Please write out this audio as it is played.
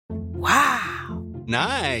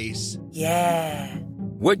Nice. Yeah.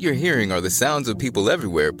 What you're hearing are the sounds of people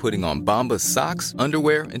everywhere putting on Bombas socks,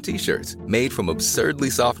 underwear, and T-shirts made from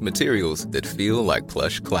absurdly soft materials that feel like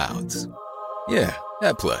plush clouds. Yeah,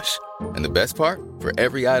 that plush. And the best part? For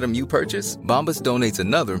every item you purchase, Bombas donates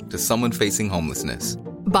another to someone facing homelessness.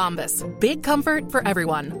 Bombas. Big comfort for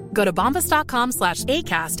everyone. Go to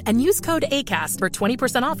bombas.com/ACAST and use code ACAST for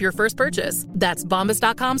 20% off your first purchase. That's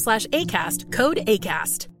bombas.com/ACAST. Code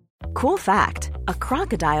ACAST. Cool fact, a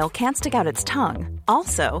crocodile can't stick out its tongue.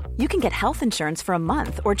 Also, you can get health insurance for a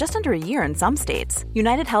month or just under a year in some states.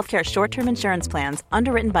 United Healthcare short-term insurance plans,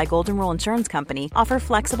 underwritten by Golden Rule Insurance Company, offer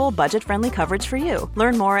flexible, budget-friendly coverage for you.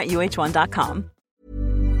 Learn more at uh1.com.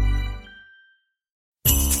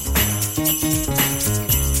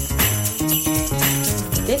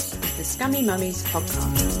 This is the Scummy Mummies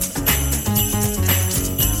podcast.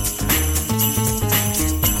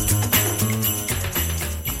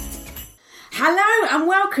 Hello and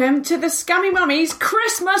welcome to the Scummy Mummies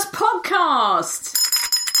Christmas podcast.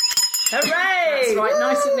 Hooray! That's right,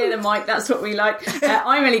 nice and near the mic, that's what we like.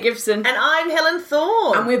 I'm Ellie Gibson. And I'm Helen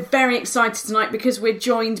Thorne. And we're very excited tonight because we're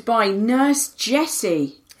joined by Nurse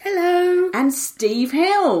Jessie. Hello. And Steve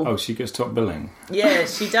Hill. Oh, she gets top billing. Yeah,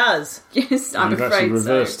 she does. Yes, I'm You've afraid actually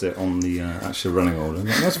reversed so. it on the actual running order.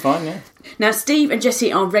 That's fine, yeah. Now, Steve and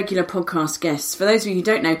Jessie are regular podcast guests. For those of you who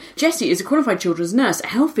don't know, Jessie is a qualified children's nurse, a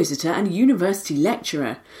health visitor and a university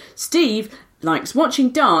lecturer. Steve likes watching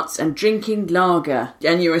darts and drinking lager.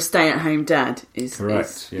 And you're a stay-at-home dad.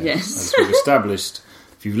 Correct, yes. As we've established,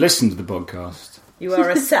 if you've listened to the podcast... You are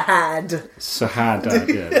a sad. Sad dad,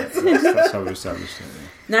 yeah. That's how we established it, yeah.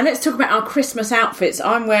 Now let's talk about our Christmas outfits.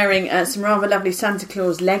 I'm wearing some rather lovely Santa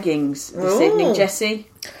Claus leggings this evening, Jessie.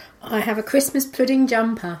 I have a Christmas pudding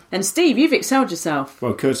jumper. And Steve, you've excelled yourself.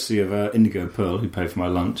 Well, courtesy of Indigo Pearl, who paid for my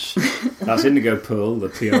lunch. That's Indigo Pearl, the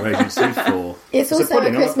PR agency for... It's also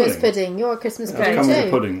pudding, a Christmas pudding. You're a Christmas pudding comes too. with a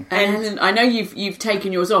pudding. And I know you've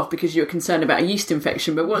taken yours off because you're concerned about a yeast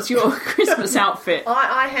infection, but what's your Christmas outfit?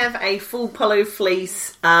 I have a full polo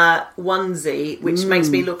fleece onesie, which makes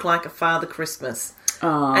me look like a Father Christmas.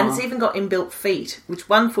 Aww. And it's even got inbuilt feet, which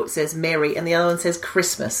one foot says Merry and the other one says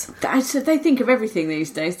Christmas. So they think of everything these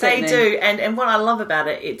days, don't they? They do, and what I love about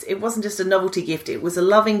it, it wasn't just a novelty gift, it was a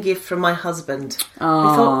loving gift from my husband. Aww.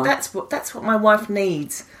 We thought, that's what my wife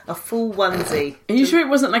needs, a full onesie. Are you sure it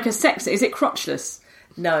wasn't like a sex... Is it crotchless?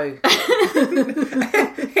 No.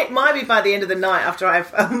 It might be by the end of the night after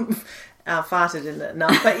I've... farted in it. No,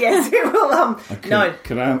 but yes, it will. No.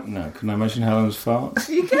 Can I mention Helen's fart?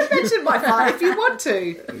 You can mention my fart if you want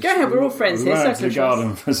to. Go ahead, we're all friends here. We went out to the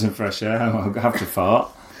garden for some fresh air. I'll have to fart.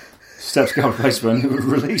 Steps go place when it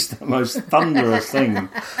released the most thunderous thing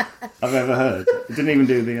I've ever heard. It didn't even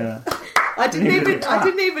do the. I didn't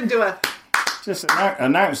even do a. Just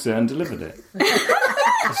announced it and delivered it.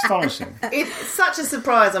 Astonishing. It's such a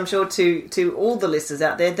surprise, I'm sure, to all the listeners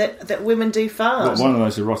out there that women do fart. One of the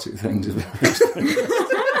most erotic things.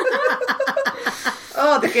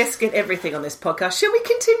 Oh, the guests get everything on this podcast. Shall we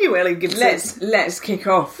continue, Ellie Gibson? Let's kick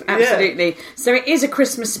off. Absolutely. Yeah. So it is a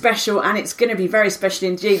Christmas special, and it's going to be very special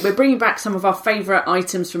indeed. We're bringing back some of our favourite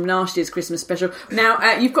items from last year's Christmas special.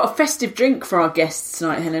 Now, you've got a festive drink for our guests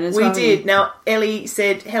tonight, Helen, as well. We did. Now, Ellie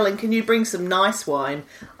said, Helen, can you bring some nice wine?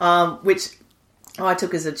 Which I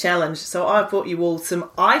took as a challenge. So I brought you all some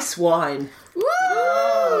ice wine.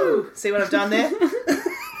 Woo! See what I've done there?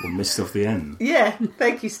 Well, missed off the end. Yeah.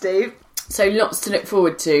 Thank you, Steve. So lots to look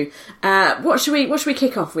forward to. What should we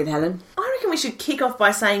kick off with, Helen? I reckon we should kick off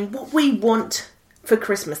by saying what we want for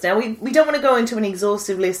Christmas. Now, we don't want to go into an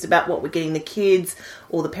exhaustive list about what we're getting the kids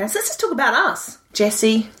or the parents. Let's just talk about us.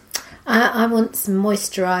 Jessie? I want some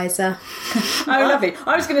moisturiser. Oh, lovely.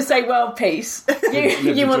 I was going to say world peace.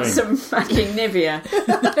 You want some fucking Nivea.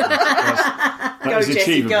 Go,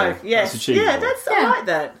 Jessie, go. Yes. I like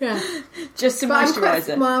that. Yeah. Just some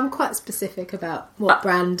moisturiser. I'm quite specific about what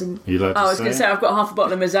brand. And I was going to say, I've got half a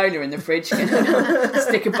bottle of Mazola in the fridge.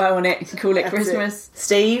 Stick a bow on it and call it Christmas.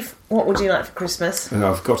 Steve, what would you like for Christmas?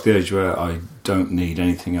 I've got to the age where I don't need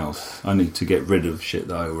anything else. I need to get rid of shit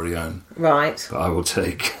that I already own. Right. But I will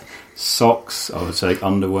take socks, I would take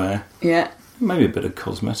underwear. Yeah. Maybe a bit of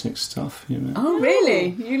cosmetic stuff, you know. Oh, really?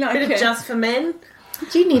 You like a bit of just for men?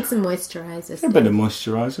 Do you need some moisturiser? A bit of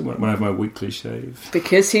moisturiser when I have my weekly shave.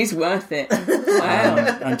 Because he's worth it. Wow.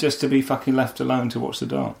 And just to be fucking left alone to watch the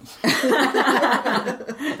dance.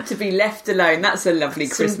 To be left alone, that's a lovely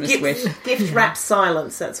Christmas wish. Gift wrapped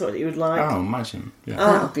silence, that's what you would like. Oh, imagine. Yeah.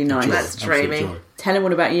 That would be nice. That's dreamy. Helen,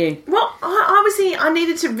 what about you? Well, I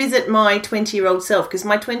needed to visit my 20-year-old self, because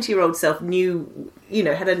my 20-year-old self knew,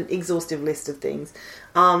 had an exhaustive list of things.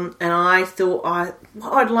 And I thought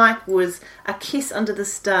what I'd like was a kiss under the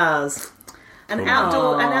stars. An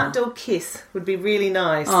outdoor kiss would be really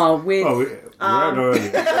nice. Oh, with... Well, we're out already.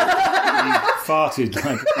 You farted like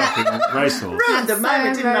a fucking racehorse. Ruined the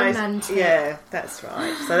moment, didn't romantic. I? Yeah, that's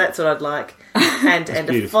right. So that's what I'd like. And a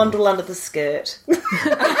beautiful. fondle under the skirt.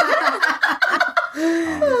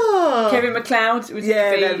 Kevin McLeod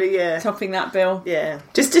was topping that bill. Yeah,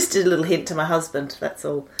 just a little hint to my husband. That's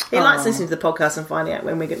all. He likes listening to the podcast and finding out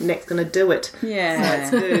when we're next going to do it. Yeah,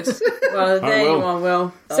 so that's good. Well, there you are,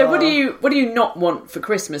 Will. So, what do you not want for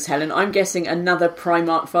Christmas, Helen? I'm guessing another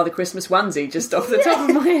Primark Father Christmas onesie, just off the top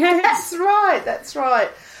of my head. That's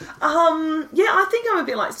right. I think I'm a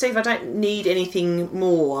bit like Steve. I don't need anything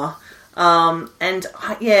more.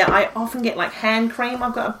 I often get like hand cream.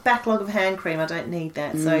 I've got a backlog of hand cream. I don't need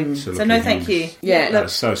that. So no thank you. Yeah,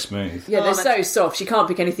 that's so smooth. Yeah, they're so soft. She can't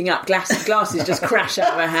pick anything up. Glasses just crash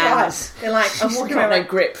out of her hands. They're like, I'm walking around no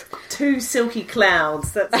grip. Two silky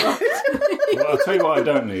clouds. That's right. Well, I'll tell you what I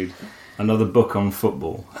don't need. Another book on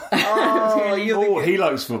football. He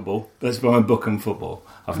likes football. Let's buy a book on football.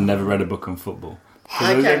 I've never read a book on football.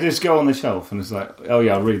 They just go on the shelf and it's like, oh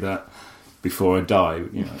yeah, I'll read that before I die.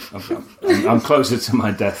 I'm closer to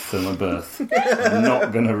my death than my birth. I'm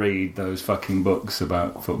not going to read those fucking books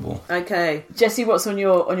about football. Okay. Jessie, what's on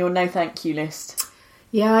your no thank you list?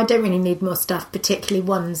 Yeah, I don't really need more stuff, particularly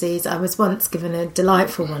onesies. I was once given a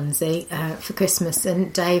delightful onesie for Christmas,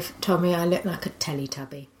 and Dave told me I looked like a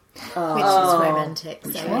Teletubby. Which was romantic.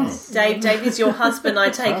 So, yes. Dave is your husband, I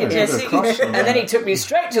take it, Jessie. And then he took me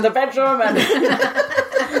straight to the bedroom and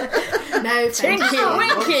no, Tinky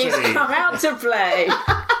Winky's come out to play.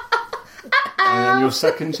 And then your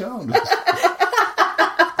second child. That's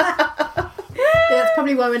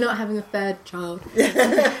probably why we're not having a third child.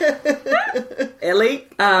 Ellie?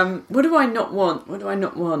 What do I not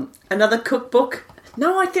want? Another cookbook?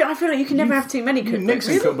 No, I feel like you can never have too many cookbooks.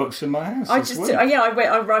 Mixing cookbooks in my house. I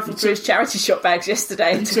rifled through his charity shop bags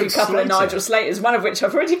yesterday and took a couple of Nigel Slaters, one of which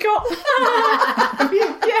I've already got.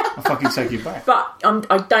 I'll fucking take you back. But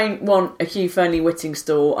I don't want a Hugh Fernley Whitting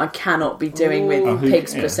stall. I cannot be doing with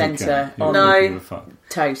pig's placenta on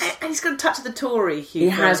toast. And he's got a touch of the Tory, Hugh. He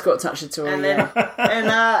has got a touch of the Tory, and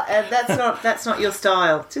that's not your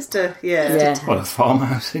style. Just What, a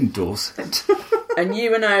farmhouse in Dorset? And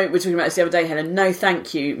you and I were talking about this the other day, Helen. No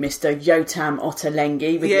thank you, Mr. Yotam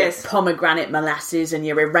Ottolenghi, with your pomegranate molasses and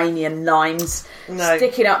your Iranian limes. No.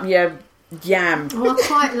 Stick it up your yam. Oh, I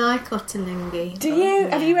quite like Ottolenghi. Do you? Yeah.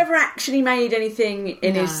 Have you ever actually made anything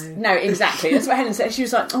in his... No, exactly. That's what Helen said. She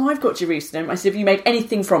was like, I've got Jerusalem. I said, have you made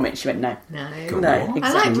anything from it? She went, no. No. Exactly.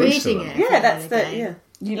 I like reading it. Yeah, that's the... Yeah.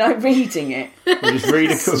 You like reading it? You just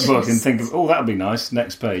read a cookbook and think of, that'd be nice,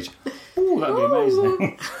 next page. That'd be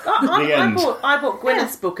amazing. I bought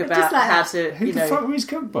Gwyneth's book about how to, Who the fuck reads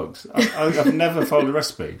cookbooks? I've never followed a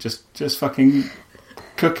recipe. Just fucking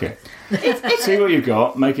cook it. See what you've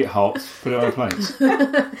got, make it hot, put it on a plate.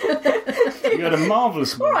 You had a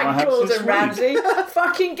marvellous one. All right, Gordon Ramsay.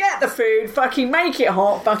 Fucking get the food, fucking make it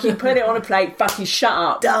hot, fucking put it on a plate, fucking shut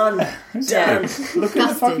up. Done. Look at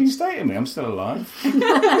the fucking state of me, I'm still alive.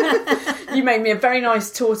 You made me a very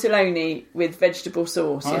nice tortelloni with vegetable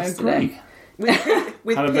sauce yesterday. I agree.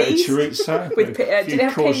 With had a peas? bit of chorizo, With a few did it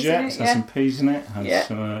have peas in courgettes, it? had some peas in it, had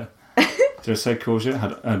some, did I say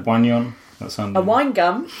courgette? Had wagnon. That's A wine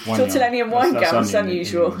gum? Tortelloni and wine gum. It's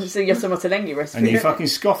unusual. It's a Yotam Ottolenghi recipe. And you fucking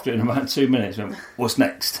scoffed it in about 2 minutes. Went, what's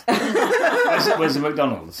next? Where's the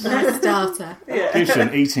McDonald's? That's starter.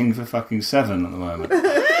 Houston eating for fucking 7 at the moment.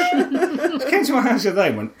 She came to my house the other day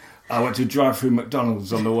and went, I went to drive through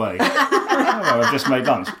McDonald's on the way. I've just made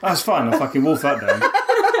lunch. That's fine, I'll fucking wolf that down.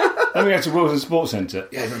 Then we go to Wilson Sports Centre.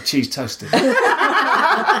 Yeah, got cheese toasted.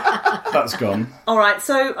 That's gone. All right,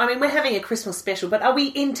 so, we're having a Christmas special, but are we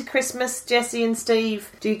into Christmas, Jessie and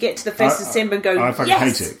Steve? Do you get to the 1st of December and go, I fucking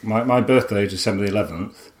hate it. My birthday is December the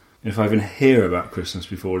 11th. If I even hear about Christmas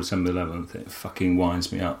before December the 11th, it fucking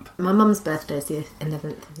winds me up. My mum's birthday is the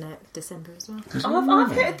 11th of December as well.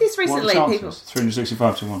 I've heard this recently. What chances?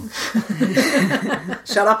 365 to 1.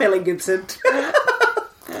 Shut up, Ellen Gibson.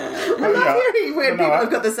 love hearing when people have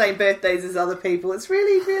got the same birthdays as other people. It's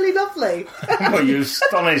really, really lovely. Well, you're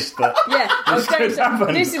astonished that this could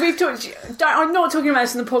happen. We've talked. I'm not talking about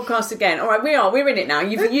this in the podcast again. All right, we're in it now.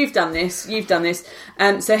 You've done this.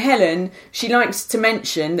 So Helen, she likes to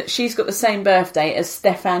mention that she's got the same birthday as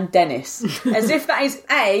Stefan Dennis, as if that is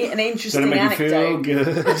A, an interesting anecdote. You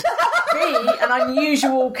feel good? B, an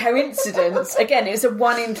unusual coincidence. Again, it's a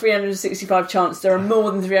 1 in 365 chance there are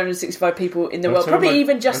more than 365 people in the world. Probably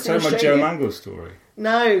even just in Australia. Joe Mangle story.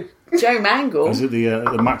 No. Joe Mangle? I was at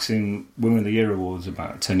the Maxim Women of the Year Awards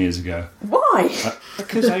about 10 years ago. Why?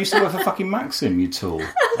 Because I used to work for fucking Maxim, you tool.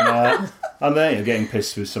 I'm there getting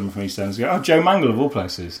pissed with someone from EastEnders. I go, Joe Mangle of all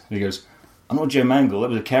places. And he goes, I'm not Joe Mangle, that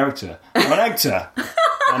was a character. I'm an actor.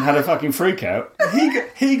 And had a fucking freak out.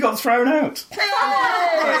 He got thrown out.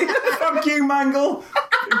 Hey! Fuck you, Mangle.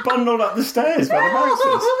 Bundled up the stairs by the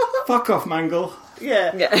bouncers. Fuck off, Mangle.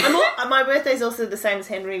 Yeah. My birthday's also the same as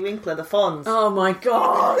Henry Winkler, the Fonz. Oh my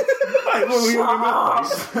God. Wait, what were your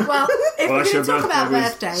birthdays? Well, if we're going to talk about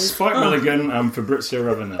birthdays... Spike Milligan and Fabrizio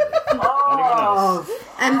Ravanelli.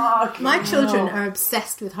 And my children are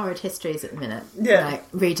obsessed with horrid histories at the minute. Yeah. Like,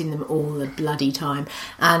 reading them all the bloody time.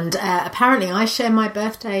 And apparently I share my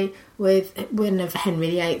birthday with one of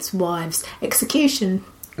Henry VIII's wives' execution.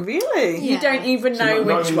 Really? You don't even know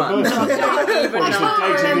which one. I can't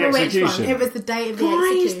remember which one. It was the date of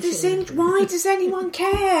the execution. Why does anyone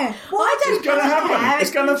care? It's going to happen.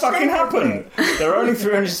 It's going to fucking happen. There are only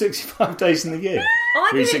 365 days in the year.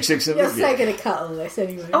 366 in the year. You're so going to cut all this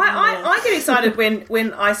anyway. I get excited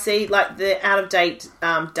when I see like the out of date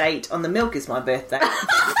date on the milk is my birthday.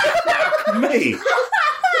 Me?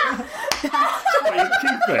 You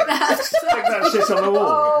keep it. Stick that shit on the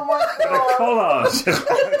wall. Oh my God. A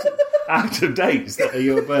collage out of dates that are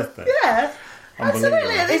your birthday. Yeah.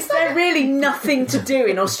 Absolutely. Is there really nothing to do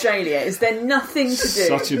in Australia? Is there nothing to do?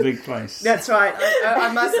 Such a big place. That's right.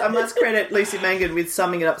 I must credit Lucy Mangan with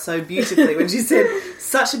summing it up so beautifully when she said,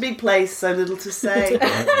 such a big place, so little to say.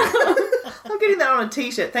 I'm getting that on a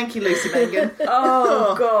t-shirt. Thank you, Lucy Mangan.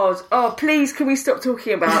 Oh, God. Oh, please, can we stop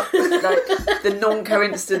talking about like the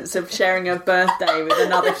non-coincidence of sharing a birthday with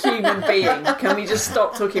another human being? Can we just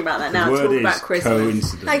stop talking about that now and talk about Christmas?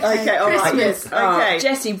 Coincidence. Okay, all right, yes. Okay.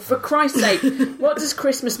 Jessie, for Christ's sake, what does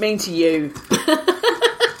Christmas mean to you?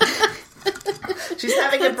 She's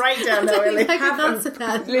having a breakdown now, Ellie.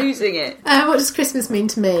 Losing it. What does Christmas mean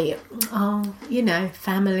to me? Oh,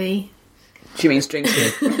 family. She means drinking.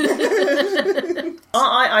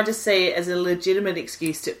 I just see it as a legitimate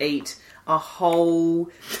excuse to eat a whole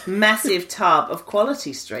massive tub of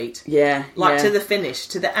Quality Street. Yeah. To the finish,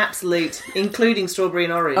 to the absolute, including strawberry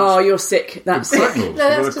and orange. Oh, you're sick. That's sick. No,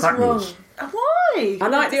 that's just wrong. Why? I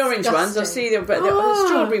like the orange ones. I see the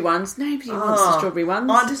strawberry ones. Nobody wants the strawberry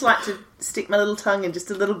ones. I just like to stick my little tongue in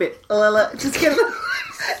just a little bit. Just get a little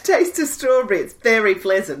taste of strawberry. It's very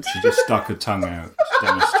pleasant. She just stuck her tongue out to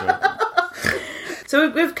demonstrate. So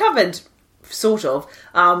we've covered, sort of,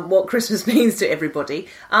 what Christmas means to everybody.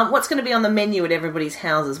 What's going to be on the menu at everybody's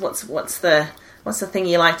houses? What's the thing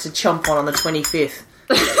you like to chomp on the 25th?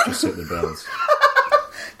 Just hit the bells.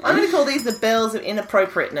 I'm going to call these the bells of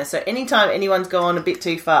inappropriateness. So anytime anyone's gone a bit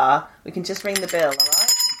too far, we can just ring the bell, all right?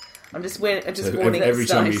 I'm just warning. Every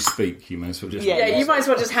time you speak, you might as well just... Yeah, you might as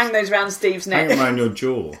well just hang those round Steve's neck. Hang them around your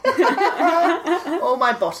jaw. Or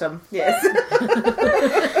my bottom, yes.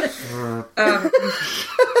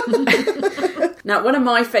 Now, one of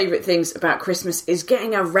my favourite things about Christmas is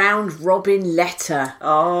getting a round robin letter.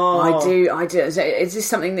 Oh, I do. Is this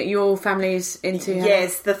something that your family is into?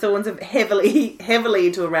 Yes, the Thorns are heavily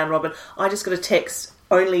into a round robin. I just got a text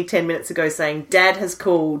only 10 minutes ago saying, Dad has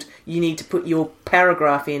called, you need to put your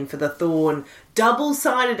paragraph in for the Thorn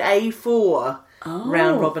double-sided A4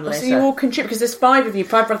 round robin letter. So you all contribute, because there's 5 of you,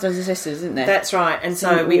 5 brothers and sisters, isn't there? That's right, and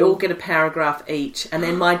so we all get a paragraph each, and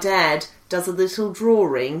then my dad does a little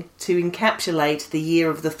drawing to encapsulate the year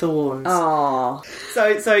of the Thorns. Oh.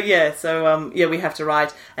 So we have to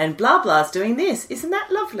write, and blah blah's doing this. Isn't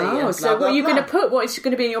that lovely? Oh, so what are you going to put? What is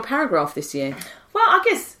going to be in your paragraph this year? Well, I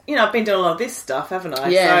guess, I've been doing a lot of this stuff, haven't I?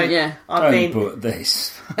 Yeah. Don't put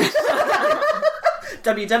this.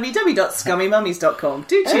 www.scummymummies.com.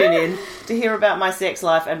 Do tune in to hear about my sex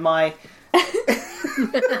life and my...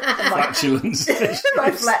 flatulence.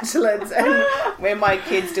 My flatulence and when my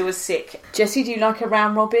kids do a sick. Jessie, do you like a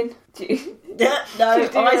round robin? Yeah, no,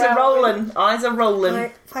 eyes are rolling.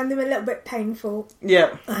 I find them a little bit painful.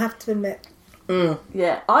 Yeah. I have to admit.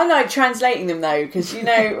 Yeah, I like translating them though, because you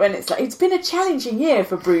know when it's like, it's been a challenging year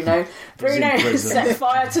for Bruno. Bruno has set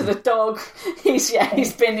fire to the dog. He's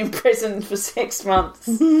been in prison for 6 months.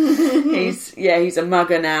 He's a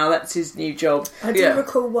mugger now. That's his new job. I do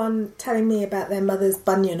recall one telling me about their mother's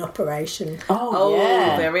bunion operation. Oh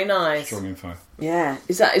yeah, very nice. Strong info. Yeah,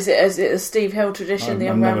 is it a Steve Hill tradition?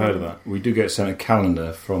 I've never heard of that. We do get sent a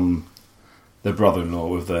calendar from their brother-in-law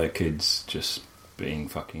with their kids just being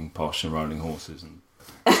fucking posh and riding horses, and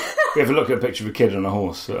we have a look at a picture of a kid on a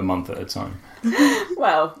horse a month at a time.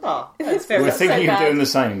 Well, it's very we're thinking so of doing the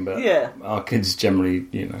same, but yeah. Our kids generally,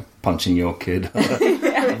 punching your kid.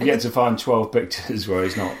 I've yet to find 12 pictures where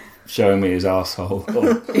he's not showing me his arsehole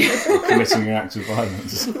or committing an act of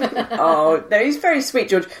violence. Oh no, he's very sweet,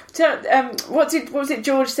 George. What was it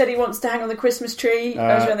George said he wants to hang on the Christmas tree?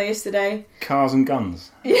 I was around there yesterday. Cars and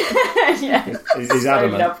guns. Yeah. He's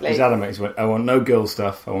adamant. Lovely. He's adamant. I want no girl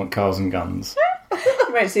stuff. I want cars and guns.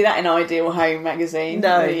 You won't see that in Ideal Home magazine.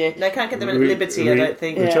 No, you? They can't get them at Liberty. I don't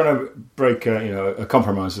think. We're trying to break a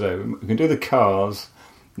compromise today. We can do the cars.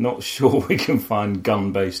 Not sure we can find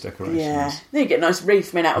gun-based decorations. Yeah, you get a nice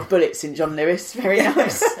wreath made out of bullets in John Lewis. Very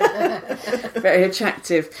nice, very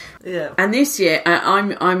attractive. Yeah. And this year,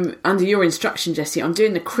 I'm under your instruction, Jessie. I'm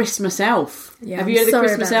doing the Christmas Elf. Yeah, Have you heard the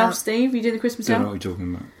Christmas Elf, that. Steve? You doing the Christmas I Elf? don't know what you're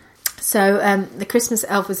talking about. So the Christmas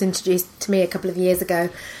elf was introduced to me a couple of years ago,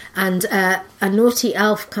 and a naughty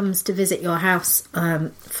elf comes to visit your house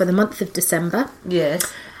for the month of December. Yes.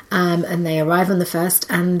 And they arrive on the 1st,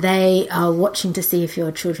 and they are watching to see if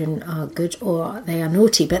your children are good or they are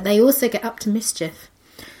naughty, but they also get up to mischief.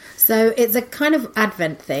 So it's a kind of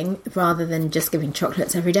Advent thing rather than just giving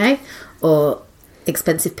chocolates every day or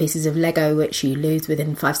expensive pieces of Lego which you lose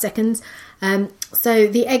within 5 seconds. So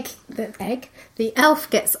the elf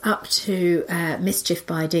gets up to mischief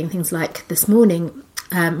by doing things like this morning.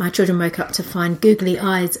 My children woke up to find googly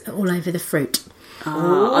eyes all over the fruit.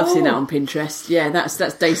 I've seen that on Pinterest. Yeah, that's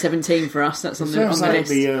day 17 for us. That's on the list.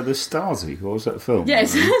 The Stasi. What was that film?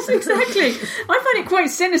 Yes, exactly. I find it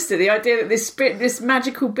quite sinister, the idea that this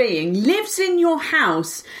magical being lives in your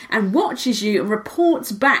house and watches you and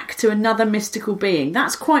reports back to another mystical being.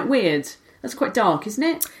 That's quite weird. That's quite dark, isn't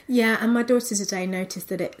it? Yeah, and my daughter today noticed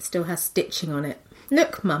that it still has stitching on it.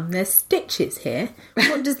 Look, Mum, there's stitches here.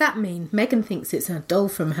 What does that mean? Megan thinks it's a doll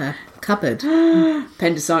from her cupboard.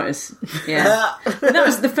 Appendicitis. Yeah. And that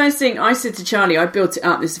was the first thing I said to Charlie. I built it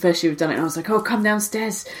up. This is the first year we've done it. And I was like, oh, come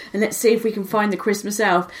downstairs and let's see if we can find the Christmas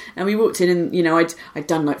elf. And we walked in and, I'd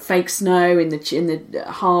done like fake snow in the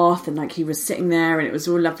hearth, and like he was sitting there and it was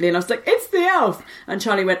all lovely. And I was like, it's the elf. And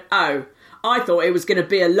Charlie went, oh, I thought it was going to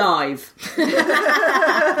be alive. It's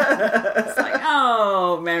like,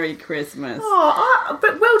 oh, Merry Christmas. Oh,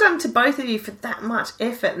 but well done to both of you for that much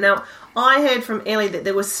effort. Now, I heard from Ellie that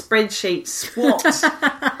there were spreadsheets swapped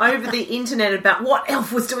over the internet about what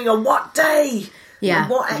elf was doing on what day. Yeah. And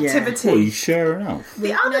what activity. Well, you share an elf. We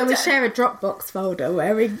share a Dropbox folder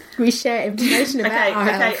where we share information about our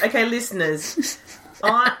elf. Okay, listeners.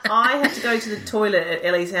 I had to go to the toilet at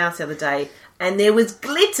Ellie's house the other day, and there was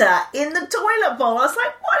glitter in the toilet bowl. I was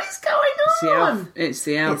like, what is going on? It's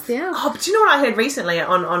the elf. Oh, but do you know what I heard recently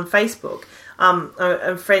on Facebook?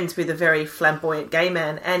 I'm friends with a very flamboyant gay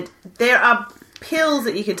man, and there are pills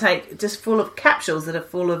that you can take, just full of capsules that are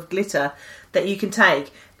full of glitter that you can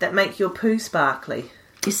take that make your poo sparkly.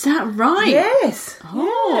 Is that right? Yes.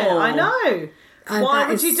 Oh. Yeah, I know. Why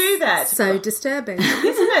would you do that? So disturbing,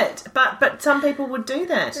 isn't it? But some people would do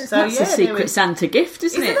that. So that's a Secret Santa gift,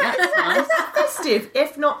 isn't it? That's nice. Festive,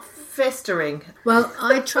 if not festering. Well,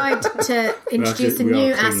 I tried to introduce a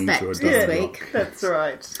new aspect this week. That's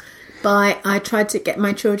right. I tried to get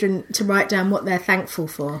my children to write down what they're thankful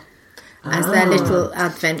for as their little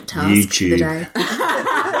Advent task for the day.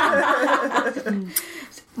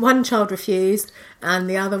 One child refused, and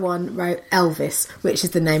the other one wrote Elvis, which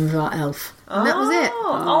is the name of our elf. And that was it.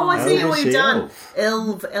 Oh, I see what you've done.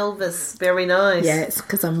 Elvis, very nice. Yeah, it's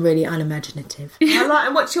because I'm really unimaginative. I like.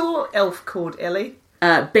 And what's your elf called, Ellie?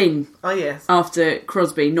 Bing. Oh, yes. After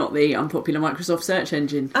Crosby, not the unpopular Microsoft search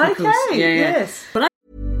engine. Okay, yes. But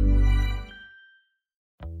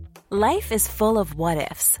Life is full of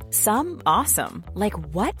what-ifs. Some awesome, like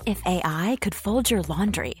what if AI could fold your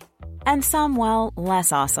laundry? And some, well,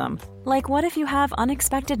 less awesome, like what if you have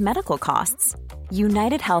unexpected medical costs?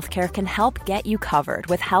 United Healthcare can help get you covered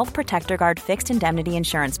with Health Protector Guard fixed indemnity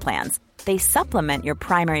insurance plans. They supplement your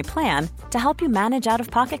primary plan to help you manage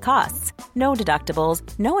out-of-pocket costs. No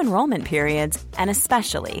deductibles, no enrollment periods, and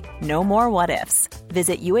especially no more what-ifs.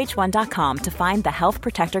 Visit UH1.com to find the Health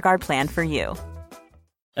Protector Guard plan for you.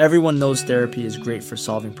 Everyone knows therapy is great for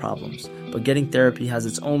solving problems, but getting therapy has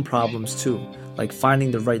its own problems too, like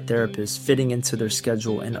finding the right therapist, fitting into their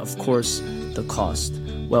schedule, and of course, the cost.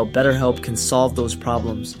 Well, BetterHelp can solve those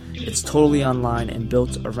problems. It's totally online and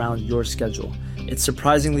built around your schedule. It's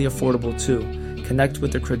surprisingly affordable too. Connect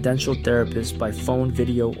with a credentialed therapist by phone,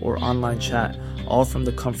 video, or online chat, all from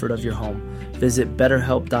the comfort of your home. Visit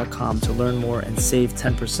BetterHelp.com to learn more and save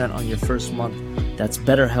 10% on your first month. That's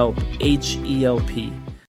BetterHelp, H-E-L-P.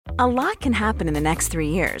 A lot can happen in the next 3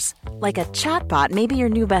 years. Like a chatbot may be your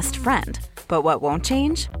new best friend. But what won't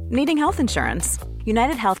change? Needing health insurance.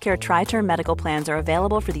 United Healthcare Tri-Term Medical Plans are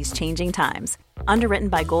available for these changing times. Underwritten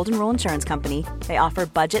by Golden Rule Insurance Company, they offer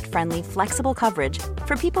budget-friendly, flexible coverage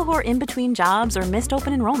for people who are in between jobs or missed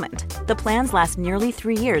open enrollment. The plans last nearly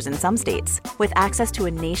 3 years in some states, with access to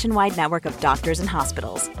a nationwide network of doctors and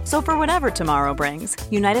hospitals. So for whatever tomorrow brings,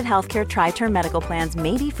 United Healthcare Tri-Term Medical Plans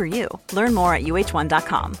may be for you. Learn more at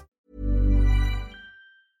uh1.com.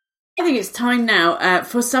 I think it's time now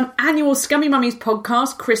for some annual Scummy Mummies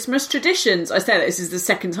podcast Christmas traditions. I say that this is the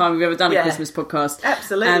second time we've ever done a Christmas podcast.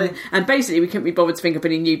 Absolutely. And basically we couldn't be bothered to think up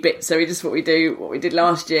any new bits, so we just thought we'd do what we did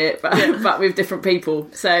last year, but with different people.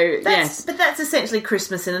 So, yes. But that's essentially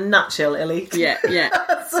Christmas in a nutshell, Ellie. Yeah.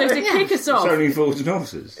 So to kick us off... It's only Fools and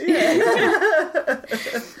Horses. To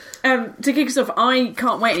kick us off, I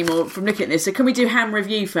can't wait anymore from looking at this. So can we do ham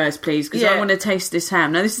review first, please? Because I want to taste this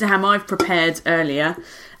ham. Now, this is a ham I've prepared earlier.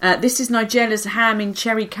 This is Nigella's ham in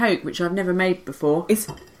cherry coke, which I've never made before.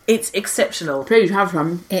 It's exceptional. Please have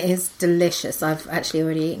some. It is delicious. I've actually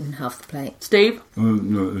already eaten half the plate. Steve?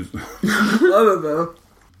 No,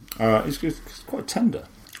 it's quite tender.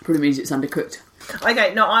 Probably means it's undercooked.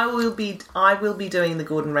 Okay, no, I will be doing the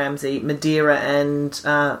Gordon Ramsay Madeira and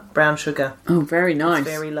brown sugar. Oh, very nice. It's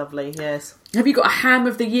very lovely. Yes. Have you got a ham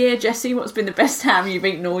of the year, Jessie? What's been the best ham you've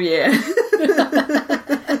eaten all year?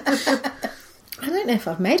 I don't know if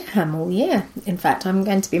I've made a ham all year. In fact, I'm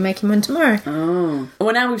going to be making one tomorrow. Oh.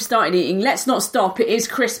 Well, now we've started eating. Let's not stop. It is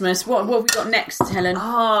Christmas. What have we got next, Helen?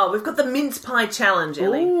 Oh, we've got the mince pie challenge,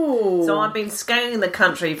 Ellie. Ooh. So I've been scouring the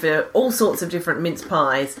country for all sorts of different mince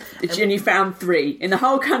pies. And you found 3. In the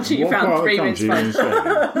whole country, you found 3 mince pies.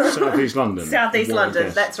 South East London. South East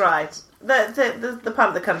London, that's right. The part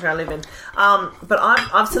of the country I live in. But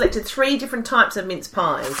I've selected 3 different types of mince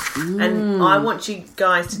pies. And I want you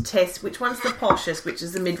guys to test which one's the poshest, which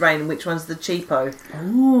is the mid-range, and which one's the cheapo.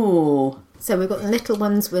 Ooh. So we've got the little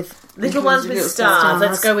ones with... Little ones with stars.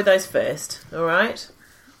 Let's go with those first. All right?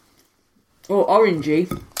 Oh, orangey.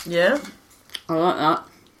 Yeah? I like that.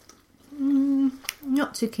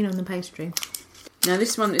 Not too keen on the pastry. Now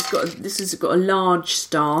this one, this has got a large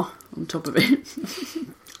star on top of it.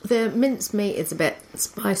 The mincemeat is a bit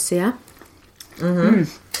spicier.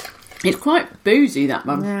 It's quite boozy, that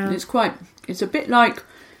one. Yeah. It's a bit like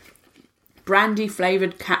brandy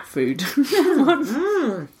flavoured cat food.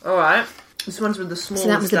 All right. This one's with the small star. So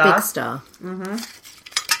that was the big star.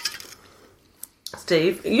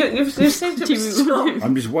 Steve, you seem to be stopped.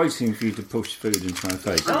 I'm just waiting for you to push food into my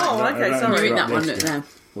face. Oh, okay, sorry. You eat that one, look there.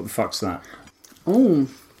 What the fuck's that? Oh,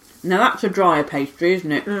 now that's a drier pastry,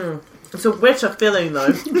 isn't it? It's a wetter filling,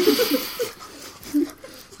 though.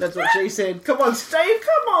 That's what she said. Come on, Steve,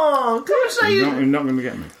 come on. Come on, Steve. You're not going to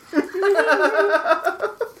get me.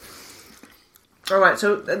 All right,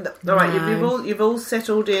 so you've all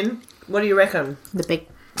settled in. What do you reckon? The big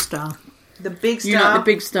star. The big star. You like the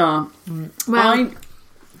big star? Well,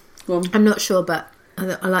 I'm not sure, but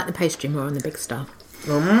I like the pastry more on the big star.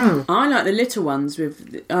 I like the little ones I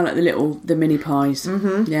like the mini pies.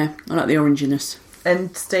 Yeah, I like the oranginess.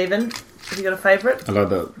 And Stephen, have you got a favourite? I like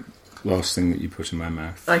that last thing that you put in my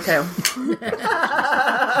mouth. Okay.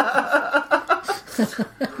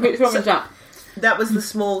 Which one was that? That was the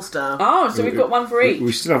small star. Oh, so we've got one for each.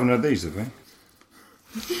 We still haven't had these, have we?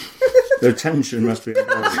 The tension must be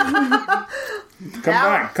involved.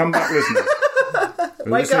 Come back, listeners.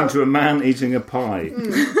 We're listening to a man eating a pie.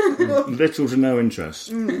 Little to no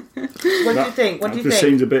interest. What do you think? This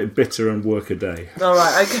seems a bit bitter and work a day. All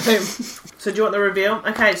right, okay. So do you want the reveal?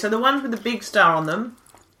 Okay, so the ones with the big star on them,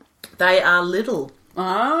 they are little.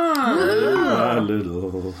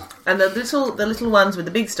 Little. And the little ones with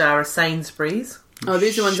the big star are Sainsbury's. Oh,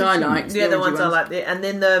 these are the ones I like. Yeah, the ones I like. And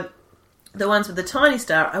then the ones with the tiny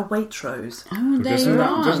star are Waitrose. Oh, there you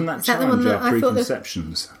are. Doesn't that challenge our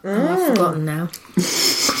preconceptions? I've forgotten now.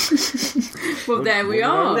 Well, there we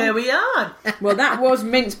are. There we are. Well, that was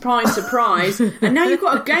mince pie surprise. And now you've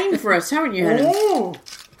got a game for us, haven't you, Helen? Oh,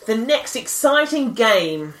 the next exciting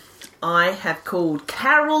game I have called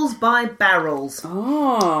Carols by Barrels.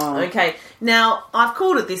 Oh. Okay, now I've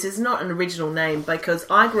called it this. It's not an original name because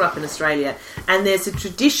I grew up in Australia and there's a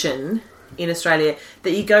tradition in Australia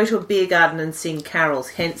that you go to a beer garden and sing carols,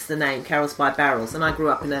 hence the name Carols by Barrels. And I grew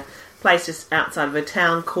up in a place just outside of a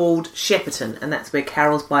town called Shepparton, and that's where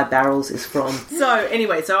Carols by Barrels is from. So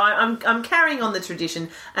anyway, I'm carrying on the tradition,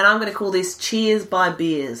 and I'm going to call this Cheers by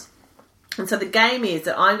Beers. And so the game is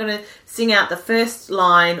that I'm going to sing out the first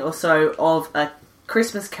line or so of a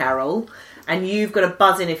Christmas carol, and you've got to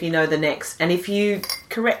buzz in if you know the next. And if you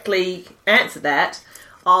correctly answer that,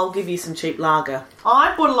 I'll give you some cheap lager.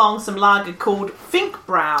 I brought along some lager called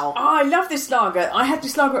Finkbrow. Oh, I love this lager. I had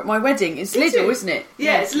this lager at my wedding. It's Lidl, isn't it?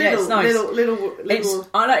 Yeah, it's Lidl. It's nice. Lidl.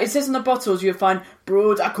 I like. It says on the bottles you'll find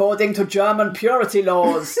brewed according to German purity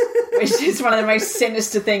laws, which is one of the most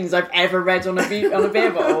sinister things I've ever read on a beer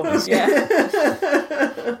bottle.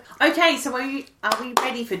 Yeah. Okay, so are we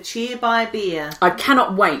ready for Cheer by Beer? I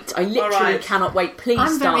cannot wait. I literally cannot wait. Please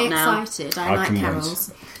I'm start very now. excited. I like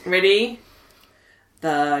carols. Ready?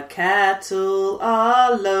 The cattle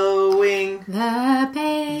are lowing. The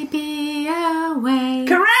baby away.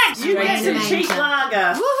 Correct! You get some Amazing. cheap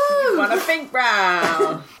lager. You want a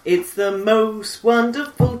Finkbrow. It's the most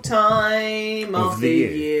wonderful time of the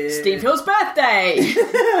year. Steve Hill's birthday.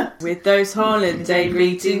 With those holiday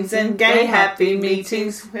greetings and gay happy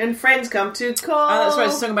meetings. when friends come to call. Oh, that's right,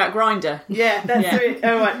 it's a song about Grindr. Yeah, that's it.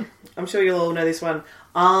 All right. I'm sure you'll all know this one.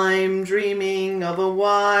 I'm dreaming of a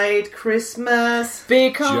white Christmas.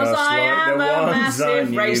 Because Just I like am the a ones massive I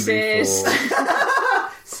knew racist. before.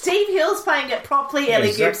 Steve Hill's playing it properly, Ellie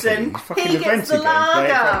Exactly. Gibson. Fucking He event gets the again. Play it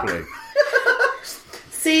lager. properly.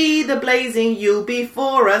 See the blazing Yule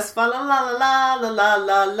before us. Fa la la la la la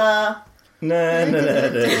la la. Na, na, na,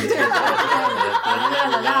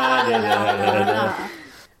 na.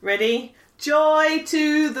 Ready? Joy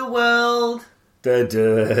to the world. Da,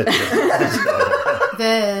 da,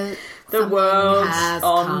 da. The world's has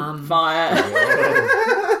on come. fire.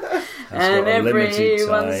 And got a limited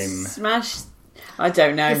time. everyone's smashed. I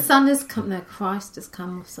don't know. The sun has come. No, Christ has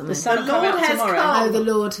come or something. The sun The will come Lord out has tomorrow. come. Oh, the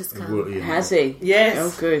Lord has come. Well, yeah. Has he? Yes.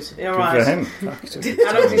 Oh, good. All Good right. for him. Fuck, took it.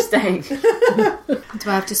 How long is he staying? Do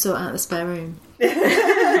I have to sort out the spare room?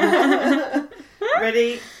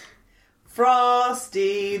 Ready?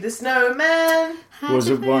 Frosty the Snowman. Had Was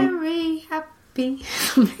a it one- very happy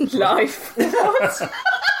Life. What?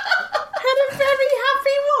 Had a very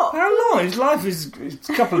happy what? How long? His life is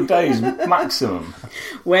a couple of days maximum.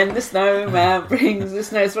 When the snowman brings the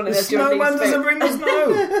snow. It's one of The those your snowman least doesn't favourite- bring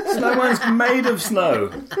the snow. Snowman's made of snow.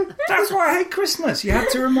 That's why I hate Christmas. You had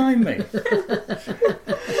to remind me.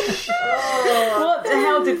 What the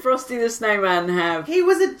hell did Frosty the Snowman have? He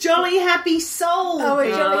was a jolly happy soul. Oh, a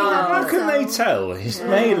jolly happy How can they tell? He's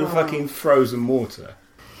made of fucking frozen water.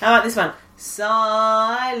 How about this one?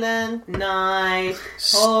 Silent night,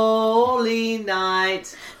 holy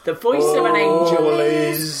night. The voice of an angel. All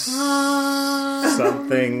is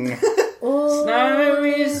something Snow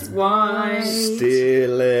is white.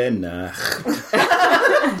 stille Nacht.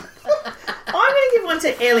 I'm going to give one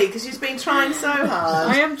to Ellie because she's been trying so hard.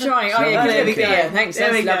 I am trying. Oh, yeah, There we good. go. Yeah, thanks. There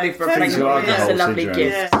That's we go. lovely for a Thanks present. for That's a the lovely alcohol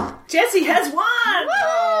gift. Yeah. Jessie has won!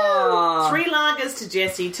 Ah. 3 lagers to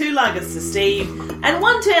Jessie, 2 lagers to Steve, and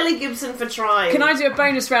 1 to Ellie Gibson for trying. Can I do a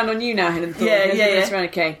bonus round on you now, Helen? Yeah. Bonus round,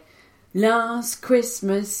 okay. Last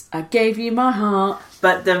Christmas, I gave you my heart.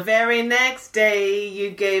 But the very next day, you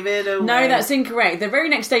gave it away. No, that's incorrect. The very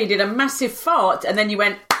next day, you did a massive fart, and then you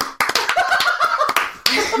went.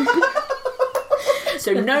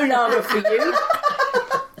 So no lager for you.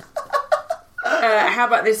 How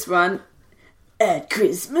about this one? At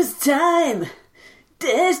Christmas time,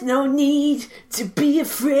 there's no need to be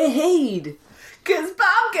afraid. Because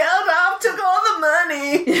Bob Geldof took all the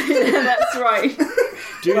money. That's right.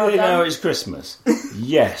 Do they know it's Christmas?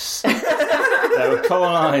 Yes. They were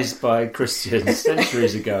colonised by Christians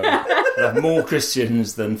centuries ago. They have more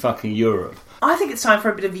Christians than fucking Europe. I think it's time for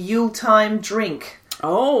a bit of Yuletime drink.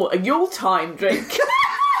 Oh, a Yuletime drink. Is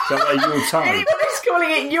that like your time? Anyone who's calling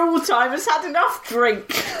it Yuletime has had enough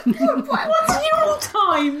drink. What's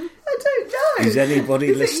Yuletime? I don't know. Is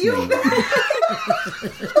anybody listening?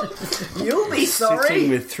 You'll be sorry. Sitting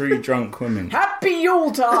with 3 drunk women. Happy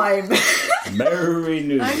Yuletime. Merry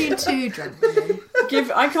New Only Year. 2 drunk women.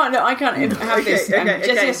 I can't have this. okay,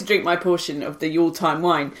 Jessie okay. has to drink my portion of the Yuletime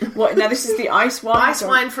wine. What? Now this is the ice wine. Ice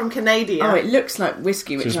wine from Canada. Oh, it looks like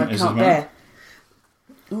whiskey, which I Is it can't mine? bear.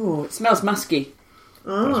 Oh, it smells musky.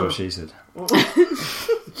 That's what she said.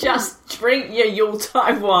 Just drink your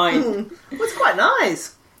Yuletime wine. Well, it's quite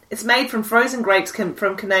nice. It's made from frozen grapes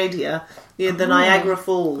from Canada, the Niagara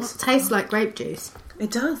Falls. Tastes like grape juice. It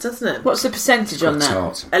does, doesn't it? What's the percentage on that?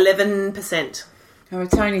 Tart. 11%. Oh, a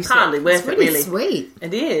tiny sip. Hardly worth it, really. Sweet.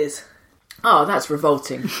 It is. Oh, that's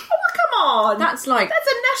revolting. Come on. That's a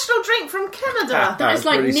national drink from Canada. That's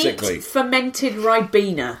like really neat sickly. fermented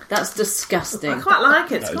Ribena. That's disgusting. I quite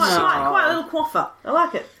like it. It's quite a little quaffer. I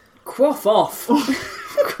like it. Quaff off.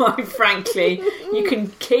 Quite frankly, you can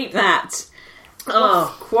keep that.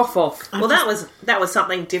 Quaff off. Well, that was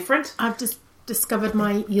something different. I've just discovered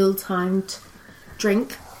my Yule-timed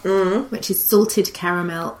drink, which is salted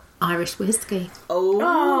caramel Irish whiskey.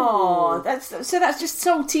 Oh, that's just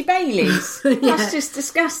salty Baileys. That's just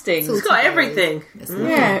disgusting. It's got everything.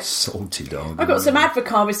 Yeah. Salty dog. I've got some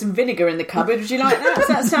Advocaat with some vinegar in the cupboard. Would you like that? Does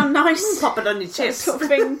that sound nice? Pop it on your chips. Sort of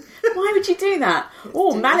thing. Why would you do that?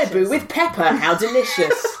 Oh, Malibu with pepper. How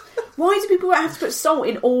delicious. Why do people have to put salt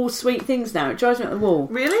in all sweet things now? It drives me up the wall.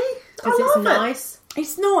 Really? Because it's nice.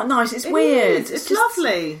 It's not nice. It's weird. It's just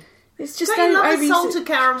lovely. It's just don't you love the salted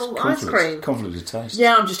caramel ice cream? Conflict of taste.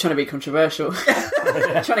 Yeah, I'm just trying to be controversial.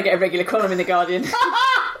 Trying to get a regular column in The Guardian.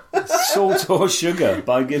 Salt or Sugar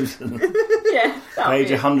by Gibson. Yeah. Page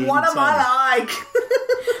 110. What am I like?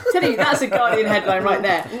 Tell you, that's a Guardian headline right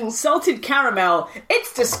there. Salted caramel.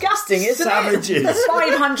 It's disgusting, isn't Savages. it?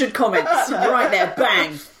 500 comments. Right there.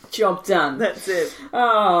 Bang. Job done. That's it.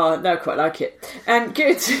 Oh, no, quite like it.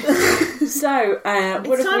 Good. So, what have we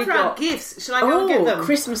got? It's time for our gifts. Shall I go and get them?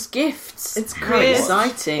 Christmas gifts. It's how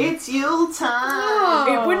exciting. It's Yule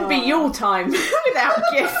time. It wouldn't be Yule time without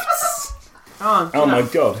gifts. Oh my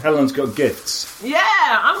God, Helen's got gifts. Yeah,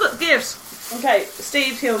 I've got gifts. Okay,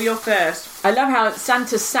 Steve Hill, you're first. I love how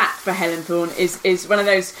Santa's sack for Helen Thorne is one of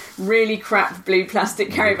those really crap blue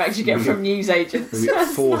plastic carry bags you get from newsagents. We get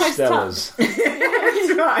 4 Stellas.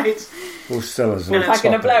 That's right. 4 Stellas. And a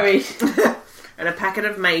packet of Blowy. And a packet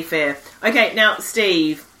of Mayfair. Okay, now,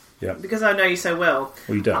 Steve. Yeah. Because I know you so well.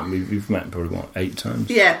 Well, you don't. We've met probably, 8 times?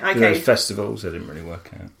 Yeah, okay. Those festivals, they didn't really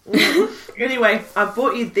work out. Anyway, I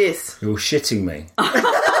bought you this. You're shitting me.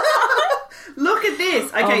 Look at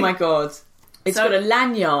this. Okay. Oh my God. It's got a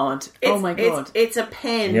lanyard. Oh my God. It's a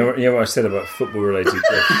pen. You know what I said about football-related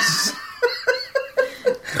gifts?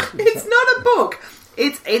 It's not a book.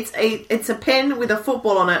 It's a pen with a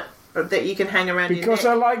football on it that you can hang around because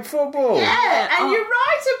your I neck. like football. Yeah, and you're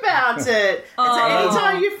right about it. And so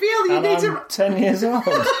anytime you feel you need I'm 10 years old.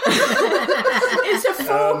 It's a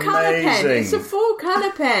 4-colour pen. It's a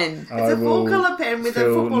 4-colour pen. It's a 4-colour pen with a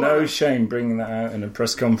football no on it. shame bringing that out in a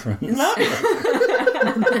press conference. No.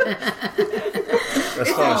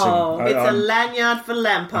 Astonishing. It's a lanyard for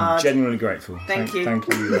Lampard. I'm genuinely grateful. Thank you. Thank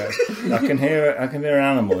you. I can hear an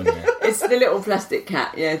animal in here. It's the little plastic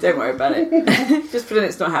cat. Yeah, don't worry about it. Just pretend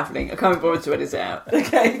it's not happening. I can't be bothered to edit it out.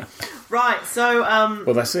 Okay. Right, so...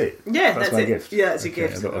 well, that's it. Yeah, that's that's my it. gift. Yeah, that's your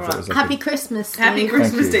gift. I thought it was Happy Christmas, Steve. Happy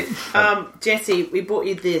Christmas, Thank you. Steve. Jessie, we bought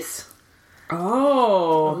you this.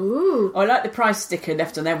 Oh. Ooh. I like the price sticker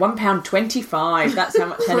left on there. £1.25. That's how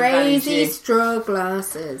much Helen values Crazy you. straw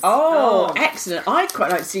glasses. Oh, excellent. I'd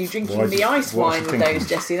quite like to see you drinking the ice wine with those,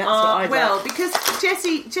 Jessie. That's what I'd like. Because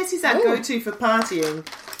Jessie's our go-to for partying.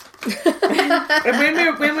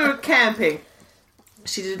 And when we were camping,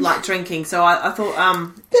 she did like drinking, so I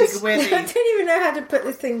thought she could wear I these. don't even know how to put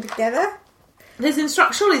this thing together. There's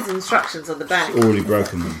instructions on the back. Already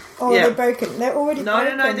broken them. Oh, Yeah. they're broken. They're already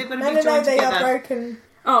broken. No, they're going to be No, joined they together. are broken.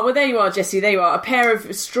 Oh, well, there you are, Jessie. There you are. A pair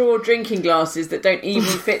of straw drinking glasses that don't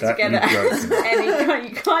even fit That together. you've broken.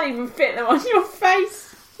 You can't even fit them on your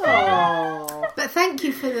face. Oh. But thank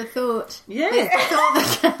you for the thought. Yeah. It's the thought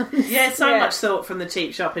that counts. Yeah, so Yeah. much thought from the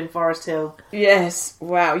cheap shop in Forest Hill. Yes.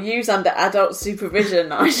 Wow. Use under adult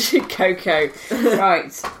supervision. I should Coco.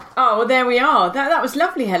 Right. Oh, well, there we are. That was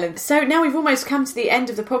lovely, Helen. So now we've almost come to the end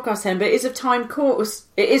of the podcast, Helen, but it is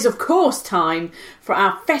of course time for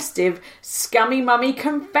our festive Scummy Mummy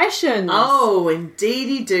Confessions. Oh,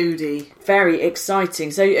 indeedy doody. Very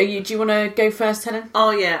exciting. So do you want to go first, Helen?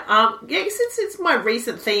 Oh yeah. Since my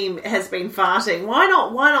recent theme has been farting, why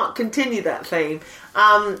not continue that theme?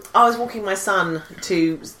 I was walking my son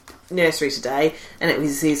to nursery today, and it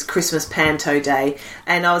was his Christmas panto day,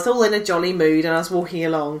 and I was all in a jolly mood, and I was walking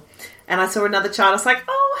along, and I saw another child. I was like,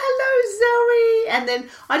 "Oh, hello, Zoe!" And then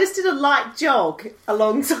I just did a light jog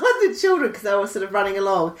alongside the children because they were sort of running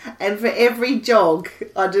along, and for every jog,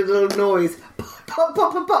 I did a little noise, pop,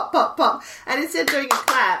 pop, pop, pop, pop, pop, and instead of doing a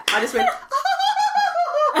clap, I just went.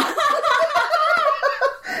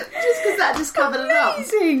 Just because that just covered it up.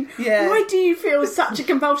 Amazing. Yeah. Why do you feel such a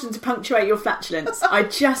compulsion to punctuate your flatulence? I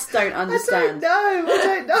just don't understand. I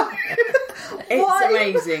don't know. It's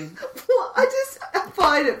amazing. Well, I just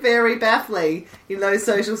find it very baffling in those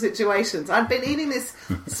social situations. I've been eating this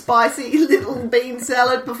spicy little bean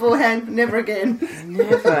salad beforehand. Never again.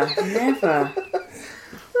 Never.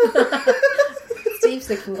 Steve's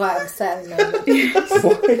looking quite upset at the moment.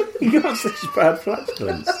 Why you got such bad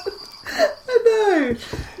flatulence? I know.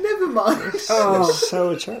 Never mind. It's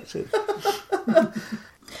so attractive.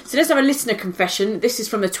 So let's have a listener confession. This is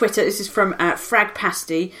from the Twitter. This is from Frag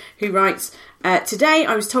Pasty, who writes, today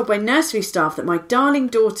I was told by nursery staff that my darling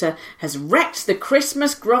daughter has wrecked the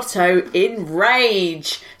Christmas grotto in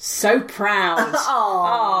rage. So proud.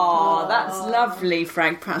 Oh, that's lovely,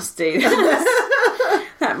 Frag Pasty.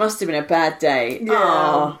 That must have been a bad day.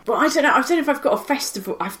 Yeah. But I don't know if I've got a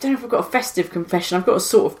festival. I don't know if I've got a festive confession. I've got a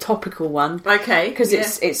sort of topical one. Okay. Because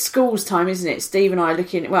it's schools time, isn't it? Steve and I are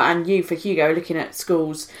looking, and you for Hugo are looking at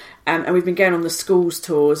schools, and we've been going on the schools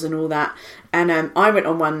tours and all that. And I went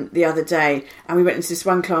on one the other day, and we went into this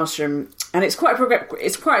one classroom, and it's quite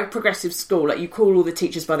a progressive school. Like, you call all the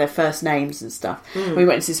teachers by their first names and stuff. We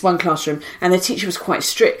went into this one classroom, and the teacher was quite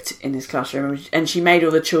strict in this classroom, and she made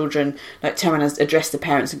all the children like turn around and address the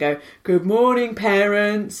parents and go, "Good morning,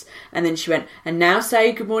 parents." And then she went, "And now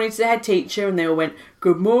say good morning to the head teacher." And they all went,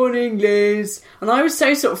 "Good morning, Liz." And I was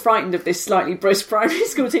so sort of frightened of this slightly brisk primary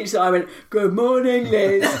school teacher that I went, "Good morning,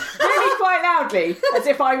 Liz," really quite loudly, as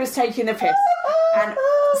if I was taking the piss. And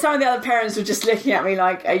some of the other parents were just looking at me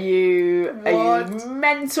like, are you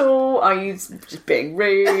mental? Are you just being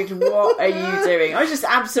rude? What are you doing? I was just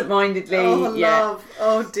absent-mindedly. Love.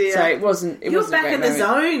 Oh dear. So it wasn't. You were back in the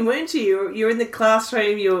zone, weren't you? You were in the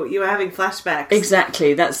classroom. You were having flashbacks.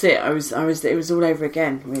 Exactly. That's it. I was. It was all over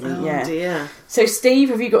again. Really. Oh dear. So Steve,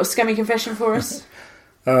 have you got a scummy confession for us?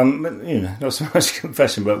 Not so much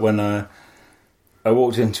confession, but when I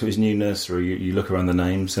walked into his new nursery, you look around the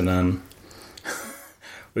names, and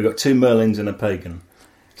we got 2 Merlins and a pagan.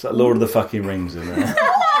 It's like Lord of the fucking Rings in there.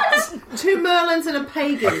 What? 2 Merlins and a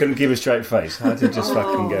pagan. I couldn't give a straight face. I had to just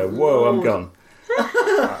fucking go, whoa, I'm gone.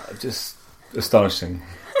 Just astonishing.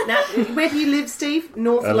 Now, where do you live, Steve?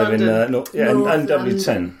 North I London. live in and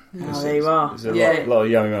W10. There you are. There's a lot of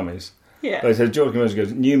yummy mummies. Yeah. But so George Merlin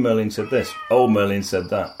goes, new Merlin said this, old Merlin said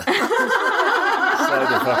that. So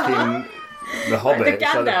the fucking... The Hobbit, like the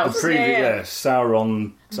Gandalfs, the previous,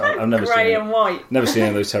 Sauron. I've never seen grey and white. Never seen any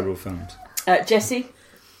of those terrible films. Jessie?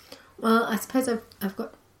 Well, I suppose I've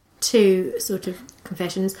got 2 sort of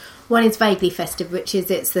confessions. One is vaguely festive, which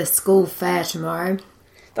is it's the school fair tomorrow.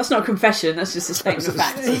 That's not a confession, that's just a statement of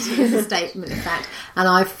fact. It is a statement of fact. And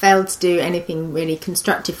I've failed to do anything really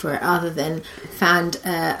constructive for it other than found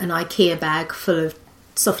an IKEA bag full of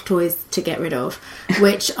soft toys to get rid of,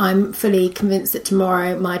 which I'm fully convinced that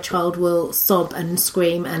tomorrow my child will sob and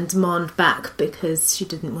scream and demand back because she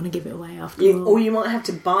didn't want to give it away after all. Or you might have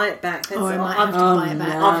to buy it back. Or I might have to buy it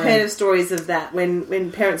back. I've heard of stories of that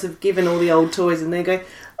when parents have given all the old toys and they go,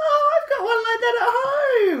 "Oh, I've got one like that at home."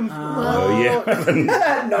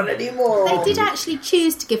 Not anymore. They did actually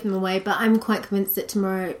choose to give them away, but I'm quite convinced that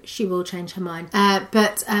tomorrow she will change her mind.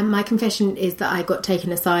 But my confession is that I got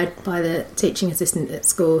taken aside by the teaching assistant at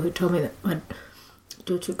school who told me that my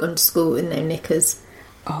daughter had gone to school in their knickers.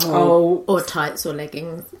 Or tights or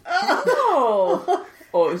leggings.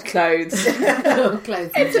 Or it was clothes.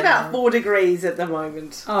 It's about 4 degrees at the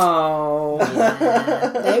moment.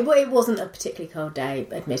 Yeah. It wasn't a particularly cold day,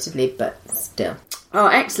 admittedly, but still. Oh,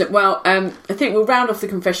 excellent. Well, I think we'll round off the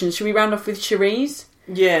confessions. Should we round off with Cherie's?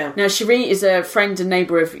 Yeah. Now, Cherie is a friend and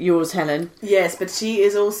neighbour of yours, Helen. Yes, but she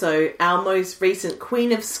is also our most recent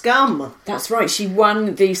Queen of Scum. That's right. She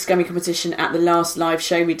won the Scummy competition at the last live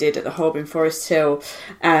show we did at the Hob in Forest Hill.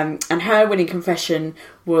 And her winning confession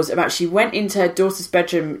was about she went into her daughter's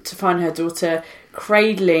bedroom to find her daughter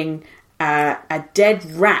cradling a dead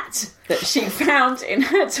rat that she found in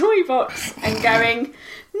her toy box and going,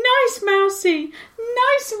 "Nice mousy,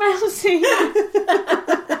 nice mousy."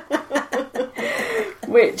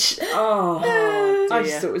 Which, I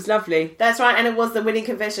just thought it was lovely. That's right, and it was the winning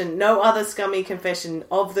confession. No other scummy confession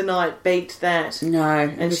of the night beat that. No,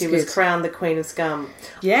 and she was crowned the Queen of Scum.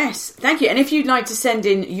 Yes, thank you. And if you'd like to send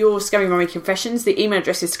in your Scummy Mummy confessions, the email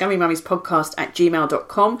address is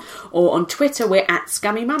scummymummies@gmail.com, or on Twitter we're at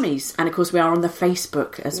Scummy Mummies, and of course we are on the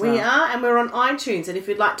Facebook as well. We are, and we're on iTunes, and if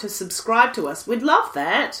you'd like to subscribe to us, we'd love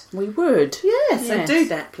that. We would. Yes. So do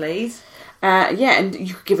that, please. And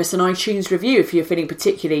you could give us an iTunes review if you're feeling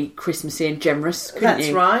particularly Christmassy and generous, couldn't That's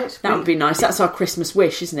you? right. That would be nice. That's our Christmas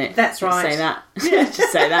wish, isn't it? That's right. Let's say that.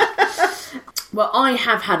 Just say that. Well, I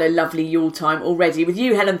have had a lovely Yule time already with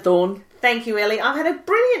you, Helen Thorne. Thank you, Ellie. I've had a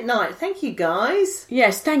brilliant night. Thank you, guys.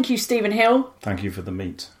 Yes, thank you, Stephen Hill. Thank you for the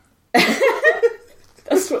meat.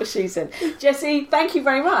 That's what she said. Jessie, thank you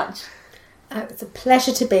very much. It's a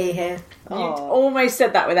pleasure to be here. You almost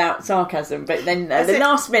said that without sarcasm, but then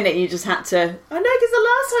last minute you just had to... I know, because the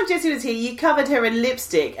last time Jessie was here, you covered her in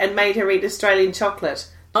lipstick and made her eat Australian chocolate.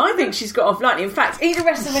 I think she's got off lightly. In fact, eat the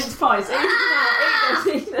rest of mince pies.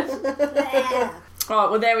 Eat them. All right,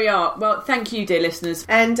 well, there we are. Well, thank you, dear listeners.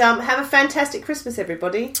 And have a fantastic Christmas,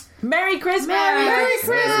 everybody. Merry Christmas! Merry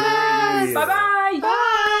Christmas! Bye-bye!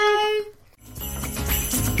 Bye!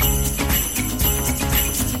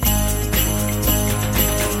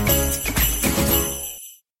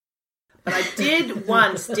 But I did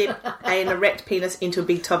once dip an erect penis into a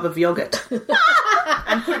big tub of yogurt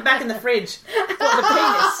and put it back in the fridge. What, the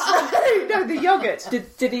penis? No, the yogurt.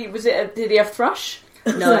 Did he have thrush?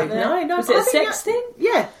 No. Was it a sex thing?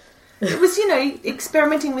 Yeah. It was,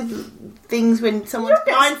 experimenting with things when someone's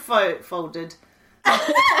blindfolded. Come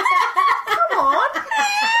on.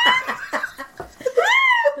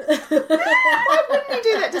 Why wouldn't you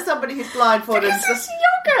do that to somebody who's blindfolded? It's just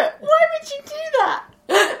yogurt. Why would you do that?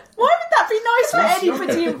 Why would that be nice for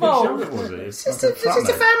anybody involved? It's just a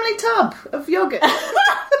family tub of yogurt.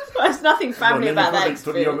 There's nothing family about that.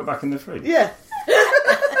 Put the yogurt back in the fridge. Yeah.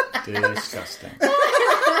 Disgusting.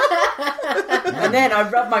 And then I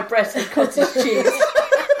rub my breast with cottage cheese.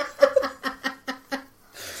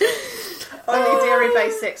 Only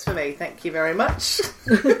dairy-based sex for me. Thank you very much.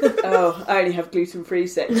 I only have gluten-free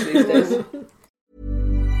sex these days.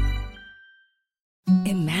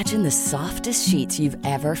 Imagine the softest sheets you've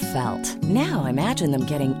ever felt. Now imagine them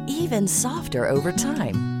getting even softer over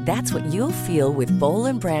time. That's what you'll feel with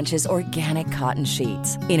Boll & Branch's organic cotton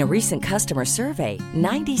sheets. In a recent customer survey,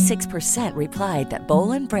 96% replied that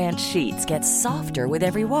Boll & Branch sheets get softer with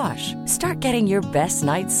every wash. Start getting your best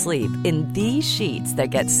night's sleep in these sheets that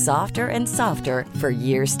get softer and softer for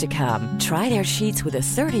years to come. Try their sheets with a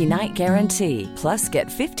 30-night guarantee. Plus, get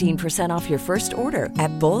 15% off your first order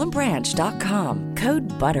at bollandbranch.com. Code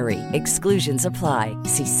BUTTERY. Exclusions apply.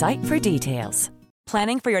 See site for details.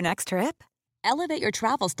 Planning for your next trip? Elevate your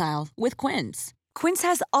travel style with Quince. Quince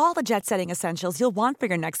has all the jet-setting essentials you'll want for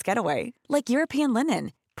your next getaway, like European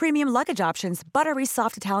linen, premium luggage options, buttery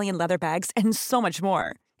soft Italian leather bags, and so much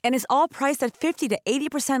more. And is all priced at 50 to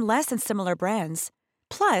 80% less than similar brands.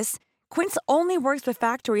 Plus, Quince only works with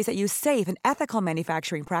factories that use safe and ethical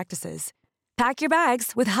manufacturing practices. Pack your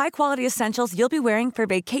bags with high-quality essentials you'll be wearing for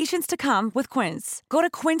vacations to come with Quince. Go to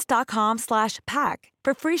quince.com/pack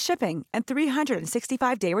for free shipping and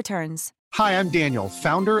 365-day returns. Hi, I'm Daniel,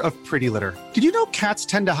 founder of Pretty Litter. Did you know cats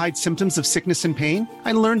tend to hide symptoms of sickness and pain?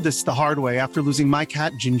 I learned this the hard way after losing my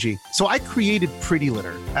cat, Gingy. So I created Pretty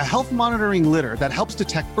Litter, a health monitoring litter that helps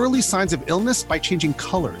detect early signs of illness by changing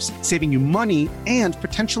colors, saving you money and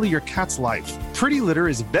potentially your cat's life. Pretty Litter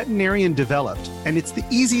is veterinarian developed, and it's the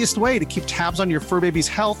easiest way to keep tabs on your fur baby's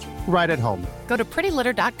health right at home. Go to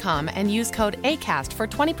prettylitter.com and use code ACAST for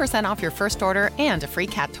 20% off your first order and a free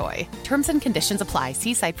cat toy. Terms and conditions apply.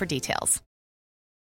 See site for details.